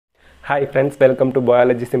Hi friends, welcome to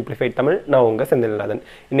Biology Simplified Tamil. நான் உங்க செந்தில்நாதன்.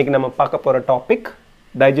 இன்னைக்கு நம்ம பார்க்க போற topic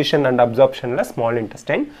digestion and absorptionல small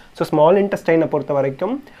intestine. So small intestine பொறுத்த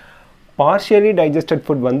வரைக்கும் partially digested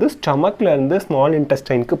food வந்து stomachல இருந்து small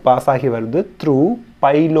intistineக்கு பாஸ் ஆகி வருது through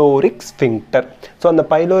pyloric sphincter. So அந்த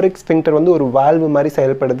pyloric sphincter வந்து ஒரு valve மாதிரி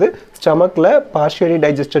செயல்படுது. stomachல partially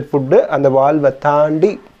digested food அந்த valve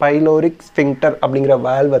தாண்டி pyloric sphincter அப்படிங்கற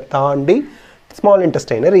valve தாண்டி small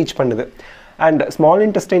intestine reach பண்ணுது. And small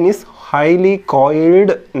intestine is highly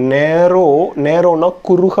coiled, narrow na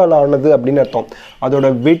குறுகலானது அப்படினு அர்த்தம்.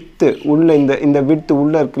 அதோட width உள்ள இந்த width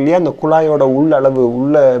உள்ள இருக்கு இல்லையா, அந்த குழாயோட உள்ள அளவு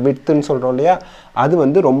உள்ள width ன்னு சொல்றோம் இல்லையா, அது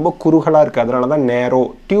வந்து ரொம்ப குறுகலா இருக்கு. அதனால தான் narrow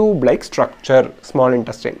tube like structure small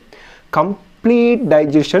intestine. Complete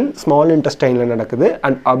digestion small intestine ல நடக்குது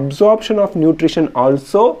and absorption of nutrition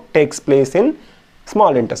also takes place in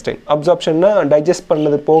small intestine. Absorption na digest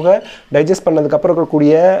பண்ணது போக digest பண்ணதுக்கு அப்புறம்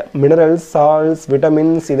இருக்கக்கூடிய minerals, salts,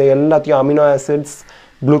 vitamins இதை எல்லாத்தையும் amino acids,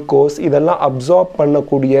 glucose இதெல்லாம் absorb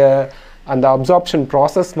பண்ணக்கூடிய அந்த absorption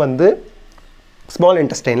process வந்து small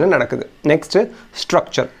intestine ல நடக்குது. Next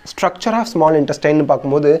structure of small intestine னு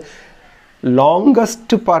பாக்கும்போது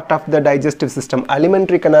longest part of the digestive system,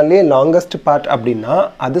 alimentary canal Leh longest part அப்படினா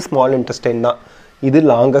அது small intestine தான். இது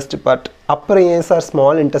longest part. அப்புறம் ஏன் சார்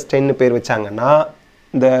small intestine னு பேர் வச்சாங்கன்னா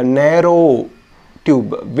இந்த narrow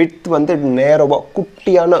tube width வந்து நேரோவா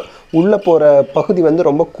குட்டியான உள்ள போற பகுதி வந்து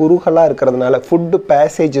ரொம்ப குறுகலா இருக்குறதுனால food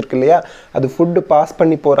passage இருக்கு இல்லையா, அது food பாஸ்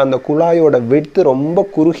பண்ணி போற அந்த குழாயோட width ரொம்ப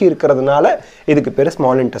குறுகி இருக்குறதுனால இதுக்கு பேரு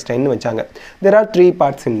small intestine னு வச்சாங்க. There are three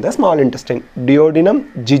parts in the small intestine: duodenum,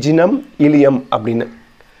 jejunum, ileum அப்படினு.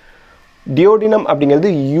 Duodenum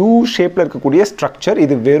அப்படிங்கிறது U ஷேப்ல இருக்கக்கூடிய ஸ்ட்ரக்சர்.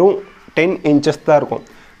 இது வெறும் 10 inches தான் இருக்கும்.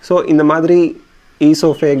 ஸோ இந்த மாதிரி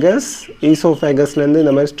ஈசோஃபேகஸ்ல இருந்து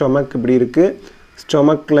இந்த மாதிரி ஸ்டொமக் இப்படி இருக்கு.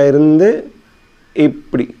 ஸ்டொமக்ல இருந்து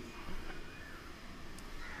இப்படி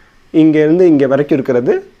இங்க இருந்து இங்க வரைக்கும்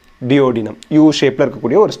இருக்கிறது டியோடினம். யூ ஷேப்ல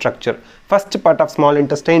இருக்கக்கூடிய ஒரு structure. First part of small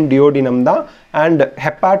intestine duodenum தான். அண்ட்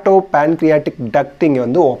ஹெப்பாட்டோ பான்க்ரியாட்டிக் டக்ட் இங்கே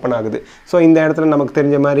வந்து ஓப்பன் ஆகுது. ஸோ இந்த இடத்துல நமக்கு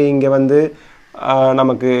தெரிஞ்ச மாதிரி இங்கே வந்து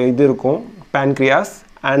நமக்கு இது இருக்கும் பான்க்ரியாஸ்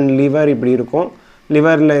அண்ட் லிவர் இப்படி இருக்கும்.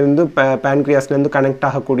 லிவரில் இருந்து பான்க்ரியாஸ்லேருந்து கனெக்ட்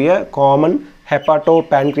ஆகக்கூடிய காமன் ஹெப்பாட்டோ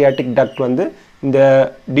பான்க்ரியாட்டிக் டக்ட் வந்து இந்த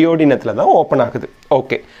டியோடினத்தில் தான் ஓப்பன் ஆகுது.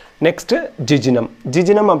 ஓகே, நெக்ஸ்ட்டு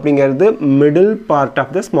ஜிஜினம் அப்படிங்கிறது middle part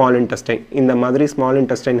of the small intestine. இந்த மாதிரி ஸ்மால்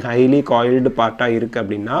இன்டெஸ்டைன் ஹைலி காயில்டு பார்ட்டாக இருக்குது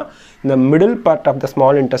அப்படின்னா இந்த middle part of the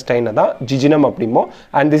small இன்டெஸ்டைனை தான் jejunum அப்படிமோ.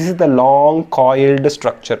 And this is the long coiled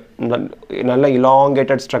structure. நல்ல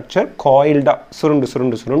இலாங்கேட்டட் ஸ்ட்ரக்சர், காயில்டாக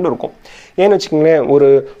சுருண்டு இருக்கும். ஏன்னு வச்சுக்கோங்களேன், ஒரு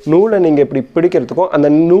நூலை நீங்கள் இப்படி பிடிக்கிறதுக்கும் அந்த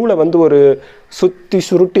நூலை வந்து ஒரு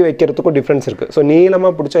சுருட்டி வைக்கிறதுக்கும் டிஃப்ரென்ஸ் இருக்குது. ஸோ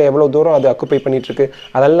நீளமாக பிடிச்சா எவ்வளோ தூரம் அது அக்குப்பை பண்ணிகிட்ருக்கு,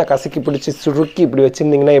 அதெல்லாம் கசக்கி பிடிச்சி சுருக்கி இப்படி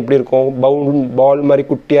வச்சுருந்தீங்கன்னா எப்படி இருக்கும், பால் மாதிரி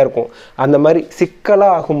குட்டியாக இருக்கும். அந்த மாதிரி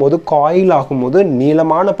சிக்கலாக ஆகும்போது, காயில் ஆகும்போது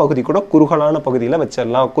நீளமான பகுதி கூட குறுகலான பகுதியில்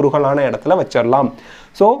வச்சிடலாம், குறுகலான இடத்துல வச்சிடலாம்.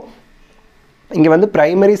 ஸோ இங்கே வந்து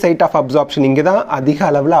பிரைமரி சைட் ஆஃப் அப்சார்ப்ஷன், இங்கே தான் அதிக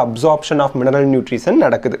அளவில் அப்சார்ப்ஷன் ஆஃப் மினரல் நியூட்ரிஷன்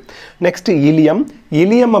நடக்குது. நெக்ஸ்ட்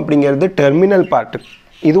இலியம் அப்படிங்கிறது டெர்மினல் பார்ட்.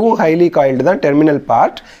 இதுவும் ஹைலி காயில்டு தான், டெர்மினல்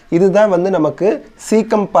பார்ட். இதுதான் வந்து நமக்கு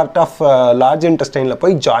சீக்கம் பார்ட் ஆஃப் லார்ஜ் இன்டெஸ்டைனில்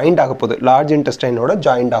போய் ஜாயிண்ட் ஆக போகுது, லார்ஜ் இன்டெஸ்டைனோட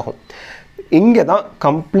ஜாயிண்ட் ஆகும். இங்கே தான்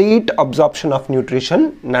கம்ப்ளீட் அப்சார்ப்ஷன் ஆஃப் நியூட்ரிஷன்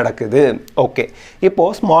நடக்குது. ஓகே,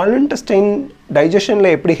 இப்போது ஸ்மால் இன்டெஸ்டைன்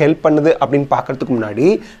டைஜஷனில் எப்படி ஹெல்ப் பண்ணுது அப்படின்னு பார்க்குறதுக்கு முன்னாடி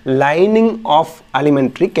லைனிங் ஆஃப்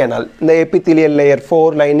அலிமெண்ட்ரி கேனால், இந்த எபித்திலியல் லேயர்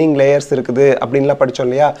 4 லைனிங் லேயர்ஸ் இருக்குது அப்படின்லாம் படித்தோம்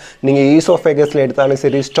இல்லையா. நீங்கள் ஈசோஃபேகஸில் எடுத்தாலும்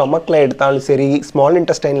சரி, ஸ்டொமக்கில் எடுத்தாலும் சரி, ஸ்மால்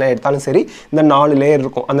இன்டெஸ்டைனில் எடுத்தாலும் சரி, இந்த 4 லேயர்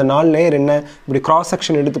இருக்கும். அந்த 4 லேயர் என்ன, இப்படி கிராஸ்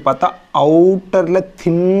செக்ஷன் எடுத்து பார்த்தா அவுட்டரில்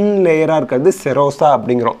தின் லேயராக இருக்கிறது செரோசா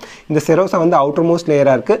அப்படிங்கிறோம். இந்த செரோசா வந்து அவுட்டர் மோஸ்ட்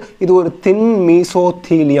லேயராக இருக்குது. இது ஒரு தின்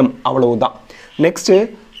மீசோதீலியம், அவ்வளவுதான். நெக்ஸ்ட்டு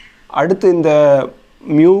அடுத்து இந்த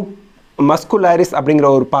மஸ்குலாரிஸ் அப்படிங்கிற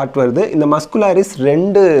ஒரு பார்ட் வருது. இந்த மஸ்குலாரிஸ்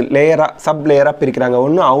 2 லேயராக சப் லேயராக பிரிக்கிறாங்க.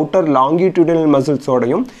 ஒன்று அவுட்டர் லாங்கிடியூடினல்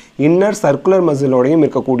மசில்ஸோடையும் இன்னர் சர்க்குலர் மசிலோடையும்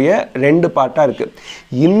இருக்கக்கூடிய 2 பார்ட்டாக இருக்குது.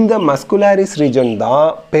 இந்த மஸ்குலாரிஸ் ரீஜன் தான்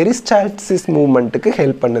பெரிஸ்டால்சிஸ் மூவ்மெண்ட்டுக்கு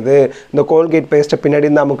ஹெல்ப் பண்ணுது. இந்த கோல்கேட் பேஸ்ட்டை பின்னாடி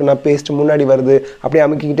இருந்து அமுக்குனா பேஸ்ட் முன்னாடி வருது, அப்படியே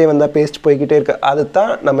அமுக்கிக்கிட்டே வந்தால் பேஸ்ட் போய்கிட்டே இருக்குது.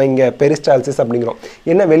 அதுதான் நம்ம இங்கே பெரிஸ்டால்சிஸ் அப்படிங்கிறோம்.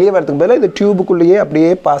 என்ன வெளியே வரதுக்கு பதிலாக இது டியூபுக்குள்ளேயே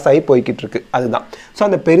அப்படியே பாஸ் ஆகி போய்கிட்டு இருக்கு, அதுதான். ஸோ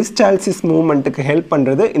அந்த பெரிஸ்டால்சிஸ் மூவ்மெண்ட்டுக்கு ஹெல்ப்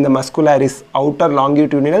பண்ணுறது இந்த muscularis outer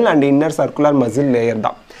longitudinal and inner circular muscle layer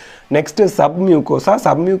தான். Next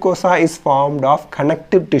submucosa is formed of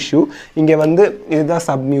connective tissue. இங்கே வந்து இதுதான்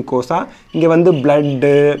சப்மியூகோசா. இங்கே வந்து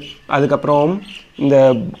பிளட்டு, அதுக்கப்புறம் இந்த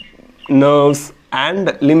நர்வ்ஸ் அண்ட்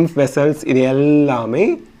லிம்ஃப் வெசல்ஸ் இது எல்லாமே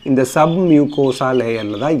இந்த சப்மியூகோசா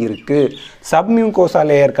லேயரில் தான் இருக்குது. சப்மியூகோசா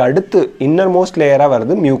லேயருக்கு அடுத்து இன்னர்மோஸ்ட் லேயராக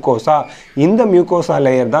வருது மியூகோசா. இந்த மியூகோசா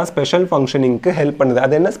லேயர் தான் ஸ்பெஷல் ஃபங்க்ஷனிங்க்கு ஹெல்ப் பண்ணுது.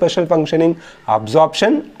 அது என்ன special functioning?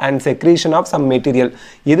 Absorption and secretion of some material.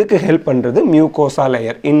 இதுக்கு ஹெல்ப் பண்ணுறது மியூகோசா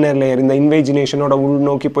லேயர், இன்னர் லேயர். இந்த இன்வேஜினேஷனோட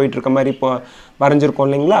உள்நோக்கி போயிட்டு இருக்க மாதிரி இப்போ வரைஞ்சிருக்கோம்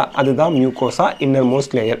இல்லைங்களா, அதுதான் மியூகோசா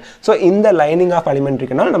இன்னர்மோஸ்ட் லேயர். ஸோ இந்த லைனிங் ஆஃப்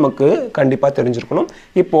அலிமெண்ட்ரிக்குனா நமக்கு கண்டிப்பாக தெரிஞ்சிருக்கணும்.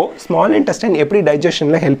 இப்போது ஸ்மால் இன்டெஸ்டைன் எப்படி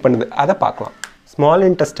டைஜஷனில் ஹெல்ப் பண்ணுது அதை பார்க்கலாம். ஸ்மால்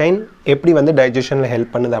இன்டெஸ்டைன் எப்படி வந்து டைஜஷனில்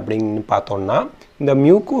ஹெல்ப் பண்ணுது அப்படின்னு பார்த்தோம்னா, இந்த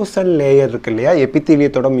மியூகோசல் லேயர் இருக்குது இல்லையா,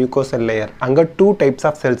 எபித்தீலியத்தோட மியூகோசல் லேயர், அங்கே 2 டைப்ஸ்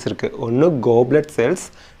ஆஃப் செல்ஸ் இருக்குது. ஒன்று goblet cells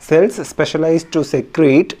specialise to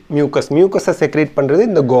secrete மியூக்கஸை secrete பண்ணுறது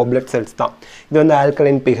இந்த கோப்லெட் செல்ஸ் தான். இது வந்து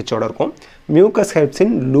ஆல்கலைன் பிஹெச்சோட இருக்கும். Mucus helps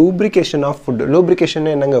in lubrication of food.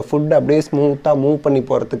 Lubrication என்னங்க? ஃபுட் அப்படியே ஸ்மூத்தாக மூவ் பண்ணி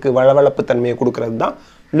போகிறதுக்கு வளவளப்பு தன்மையை கொடுக்கறது தான்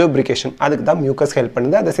லூப்ரிகேஷன். அதுக்கு தான் மியூக்கஸ் ஹெல்ப்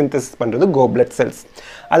பண்ணுது. அதை சிந்தசிஸ் பண்ணுறது கோப்லெட் செல்ஸ்.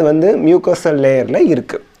 அது வந்து மியூக்கோசல் லேயரில்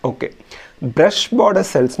இருக்குது. ஓகே, ப்ரஷ் பார்டர்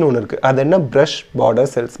செல்ஸ்னு ஒன்று இருக்குது. அது என்ன? Brush border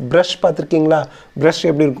cells. ப்ரஷ் பார்த்துருக்கீங்களா? ப்ரஷ்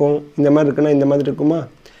எப்படி இருக்கும்? இந்த மாதிரி இருக்குன்னா இந்த மாதிரி இருக்குமா?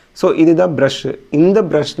 ஸோ இதுதான் ப்ரஷ்ஷு. இந்த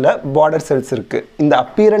ப்ரஷ்ஷில் பார்டர் செல்ஸ் இருக்குது. இந்த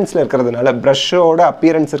அப்பியரன்ஸில் இருக்கிறதுனால, ப்ரஷ்ஷோட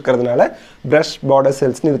அப்பியரன்ஸ் இருக்கிறதுனால ப்ரஷ் பார்டர்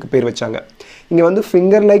செல்ஸ்னு இதுக்கு பேர் வச்சாங்க. இங்கே வந்து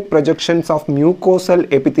finger like projections of mucosal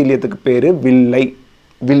எபித்தீலியத்துக்கு பேர்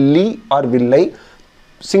வில்லி ஆர் வில்லை,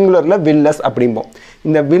 சிங்குலரில் வில்லஸ் அப்படிம்போம்.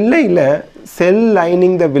 இந்த வில்லையில் செல்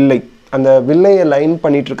லைனிங் த வில்லை, அந்த வில்லையை லைன்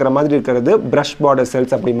பண்ணிட்டு இருக்கிற மாதிரி இருக்கிறது ப்ரஷ் பார்டர்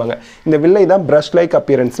செல்ஸ் அப்படிம்பாங்க. இந்த வில்லை தான் ப்ரஷ் லைக்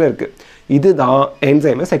அப்பியரன்ஸில் இருக்குது. இதுதான்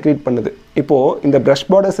என்சைமை செக்ரீட் பண்ணுது. இப்போது இந்த ப்ரஷ்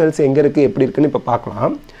பார்டர் செல்ஸ் எங்கே இருக்குது, எப்படி இருக்குன்னு இப்போ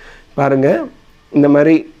பார்க்கலாம். பாருங்கள், இந்த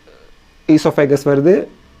மாதிரி ஈசோஃபேகஸ் வருது,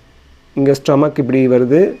 இங்கே ஸ்டொமக் இப்படி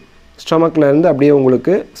வருது, ஸ்டொமக்கில் இருந்து அப்படியே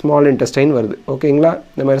உங்களுக்கு ஸ்மால் இன்டெஸ்டைன் வருது. ஓகேங்களா?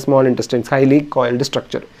 இந்த மாதிரி small intestines highly coiled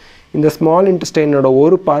structure. இந்த ஸ்மால் இன்டெஸ்டைனோட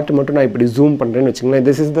ஒரு பார்ட் மட்டும் நான் இப்படி ஜூம் பண்ணுறேன்னு வச்சுங்களேன்.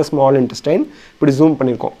 This is the small intestine. இப்படி ஜூம்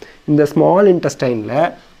பண்ணியிருக்கோம். இந்த small இன்டெஸ்டைனில்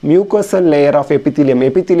mucosal layer of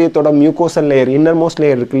எபித்தீலியத்தோட mucosal layer, innermost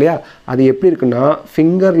layer இருக்கு இல்லையா, அது எப்படி இருக்குன்னா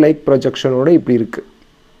ஃபிங்கர் லைக் ப்ரொஜெக்ஷனோட இப்படி இருக்குது.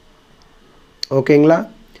 ஓகேங்களா?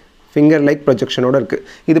 ஃபிங்கர் லைக் ப்ரொஜெக்ஷனோட இருக்குது.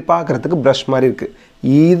 இது பார்க்குறதுக்கு ப்ரஷ் மாதிரி இருக்குது.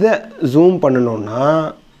 இதை ஜூம் பண்ணணுன்னா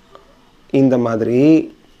இந்த மாதிரி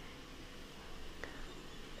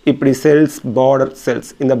இப்படி செல்ஸ், பார்டர் செல்ஸ்,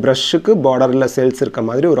 இந்த ப்ரஷ்ஷுக்கு பார்டரில் செல்ஸ் இருக்க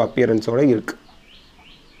மாதிரி ஒரு அப்பியரன்ஸோடு இருக்குது.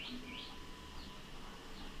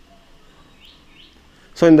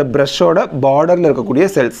 ஸோ இந்த ப்ரஷ்ஷோட பார்டரில் இருக்கக்கூடிய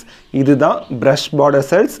செல்ஸ் இதுதான் ப்ரஷ் பார்டர்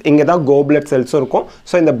செல்ஸ். இங்கே தான் கோப்லெட் செல்ஸும் இருக்கும்.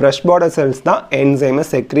 ஸோ இந்த ப்ரஷ் பார்டர் செல்ஸ் தான் என்சைமை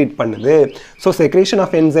செக்ரீட் பண்ணுது. So secretion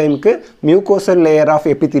of என்சைமுக்கு mucosal layer of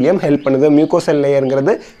epithelium help பண்ணுது. Mucosal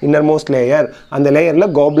லேயருங்கிறது innermost layer. அந்த லேயரில்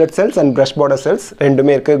goblet cells and brush border cells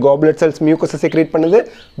ரெண்டுமே இருக்குது. கோப்லெட் செல்ஸ் மியூகோஸை செக்ரீட் பண்ணுது,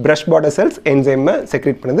 ப்ரஷ் பார்டர் செல்ஸ் என்சைமை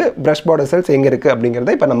செக்ரீட் பண்ணுது. ப்ரஷ் பார்டர் செல்ஸ் எங்கே இருக்குது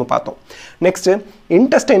அப்படிங்கிறத இப்போ நம்ம பார்த்தோம். நெக்ஸ்ட்டு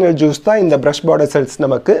இன்டெஸ்டைனல் ஜூஸ் தான் இந்த ப்ரஷ் பார்டர் செல்ஸ்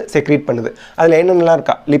நமக்கு செக்ரீட் பண்ணுது. அதில் என்னென்னலாம் இருக்கா?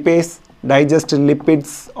 Lipase, digest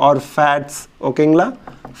lipids R fats. ஓகேங்களா?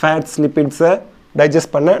 ஃபேட்ஸ், லிப்பிட்ஸை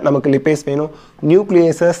டைஜஸ்ட் பண்ண நமக்கு லிபேஸ் வேணும்.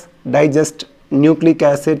 நியூக்ளியேசஸ் டைஜஸ்ட் நியூக்ளிக்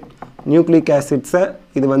ஆசிட்ஸை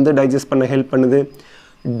இது வந்து டைஜஸ்ட் பண்ண ஹெல்ப் பண்ணுது.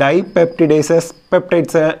 டைபெப்டிடேசஸ்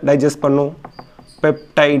பெப்டைட்ஸை டைஜஸ்ட் பண்ணும்.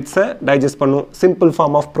 பெப்டைட்ஸை டைஜஸ்ட் பண்ணும். Simple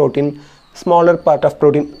form of protein, smaller part of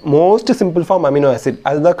protein, most simple form amino acid,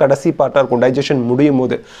 அதுதான் கடைசி பார்ட்டாக இருக்கும் டைஜஷன் முடியும்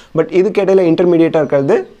போது. பட் இதுக்கு இடையில இன்டர்மீடியேட்டாக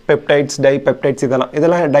இருக்கிறது பெப்டைட்ஸ், டைபெப்டைட்ஸ்,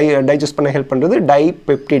 இதெல்லாம் டைஜஸ்ட் பண்ண ஹெல்ப் பண்ணுறது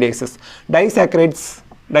டைபெப்டிடேசஸ். டைசாக்கரைட்ஸ்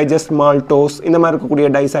டைஜஸ்ட் மால்டோஸ், இந்த மாதிரி இருக்கக்கூடிய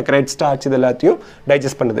டைசாக்கரைட், ஸ்டார்ச், இது எல்லாத்தையும்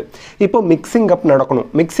டைஜஸ்ட் பண்ணுது. இப்போ மிக்சிங் அப் நடக்கணும்.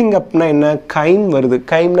 மிக்சிங் அப்னா என்ன? கைம் வருது.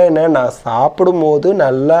 கைம்னா என்ன? நான் சாப்பிடும்போது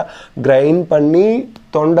நல்லா கிரைண்ட் பண்ணி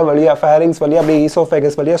தொண்டை வழியாக, ஃபேரிங்ஸ் வழியாக, அப்படியே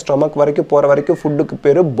ஈசோஃபேகஸ் வழியாக ஸ்டொமக் வரைக்கும் போகிற வரைக்கும் ஃபுட்டுக்கு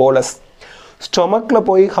பேர் போலஸ். ஸ்டொமக்கில்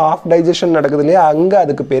போய் ஹாஃப் டைஜஷன் நடக்குது இல்லையா, அங்கே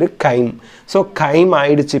அதுக்கு பேர் கைம். ஸோ கைம்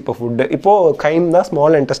ஆயிடுச்சு இப்போ ஃபுட்டு. இப்போது கைம் தான்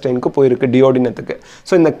ஸ்மால் இன்டெஸ்டைனுக்கு போயிருக்கு, டியோடினத்துக்கு.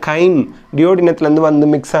 ஸோ இந்த கைம் டியோடினத்துலேருந்து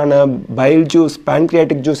வந்து மிக்ஸ் ஆன பைல் ஜூஸ்,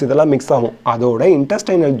 பேன்க்ரியாட்டிக் ஜூஸ் இதெல்லாம் மிக்ஸ் ஆகும். அதோட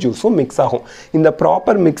இன்டெஸ்டைனல் ஜூஸும் மிக்ஸ் ஆகும். இந்த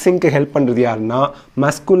ப்ராப்பர் மிக்சிங்க்கு ஹெல்ப் பண்ணுறது யாருன்னா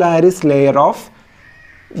muscularis layer of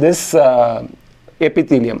this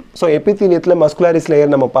epithelium. So எபித்தீலியத்தில் muscularis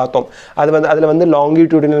layer நம்ம பார்த்தோம். அதில் வந்து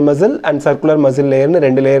longitudinal muscle and circular muscle லேயர்னு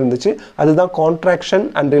 2 layer இருந்துச்சு. அதுதான் கான்ட்ராக்ஷன்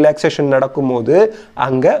அண்ட் ரிலாக்ஸேஷன் நடக்கும்போது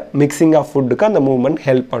அங்கே மிக்சிங் ஆஃப் ஃபுட்டுக்கு அந்த மூவ்மெண்ட்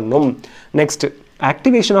ஹெல்ப் பண்ணும். Next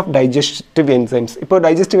activation of digestive enzymes. இப்போ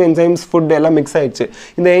டைஜஸ்டிவ் என்சைம்ஸ் ஃபுட் எல்லாம் மிக்ஸ் ஆயிடுச்சு.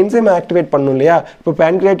 இந்த என்சைம் ஆக்டிவேட் பண்ணும் இல்லையா. இப்போ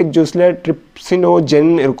பேன்க்ரியாட்டிக் ஜூஸில்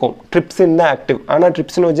ட்ரிப்சினோஜென் இருக்கும். ட்ரிப்சின் தான் ஆக்டிவ், ஆனால்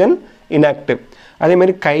ட்ரிப்சினோஜென் இன்ஆக்டிவ்.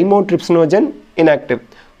 அதேமாதிரி கைமோட்ரிப்சினோஜென் inactive.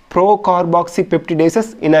 ப்ரோகார்பாக்சிபெப்டிடேசஸ்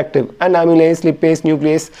inactive. And amylase, lipase,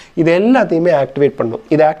 nucleus இது எல்லாத்தையுமே ஆக்டிவேட் பண்ணும்.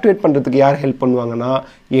 இதை ஆக்டிவேட் பண்ணுறதுக்கு யார் ஹெல்ப் பண்ணுவாங்கன்னா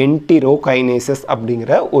என்டிரோகைனேசஸ்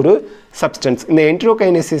அப்படிங்கிற ஒரு சப்ஸ்டன்ஸ். இந்த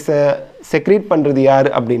என்டிரோகைனேசஸை செக்ரீட் பண்ணுறது யார்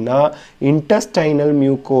அப்படின்னா intestinal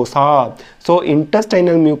mucosa. So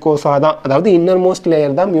intestinal mucosa தான், அதாவது இன்னர்மோஸ்ட்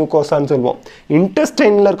லேயர் தான் மியூக்கோசான்னு சொல்லுவோம்.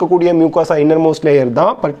 இன்டெஸ்டைனில் இருக்கக்கூடிய மியூக்கோசா இன்னர்மோஸ்ட் லேயர்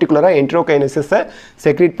தான் பர்டிகுலராக என்ட்ரோகைனசிஸை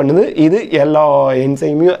செக்ரீட் பண்ணுது. இது எல்லா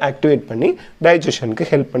என்சைமையும் ஆக்டிவேட் பண்ணி டைஜஷனுக்கு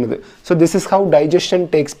ஹெல்ப் பண்ணுது. So this is how digestion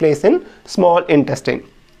takes place in small intestine.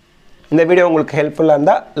 இந்த வீடியோ உங்களுக்கு ஹெல்ப்ஃபுல்லாக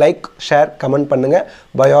இருந்தால் லைக், ஷேர், கமெண்ட் பண்ணுங்கள்.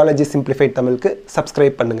 பயாலஜி சிம்பிளிஃபைட் தமிழுக்கு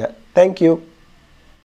சப்ஸ்கிரைப் பண்ணுங்கள். தேங்க்யூ.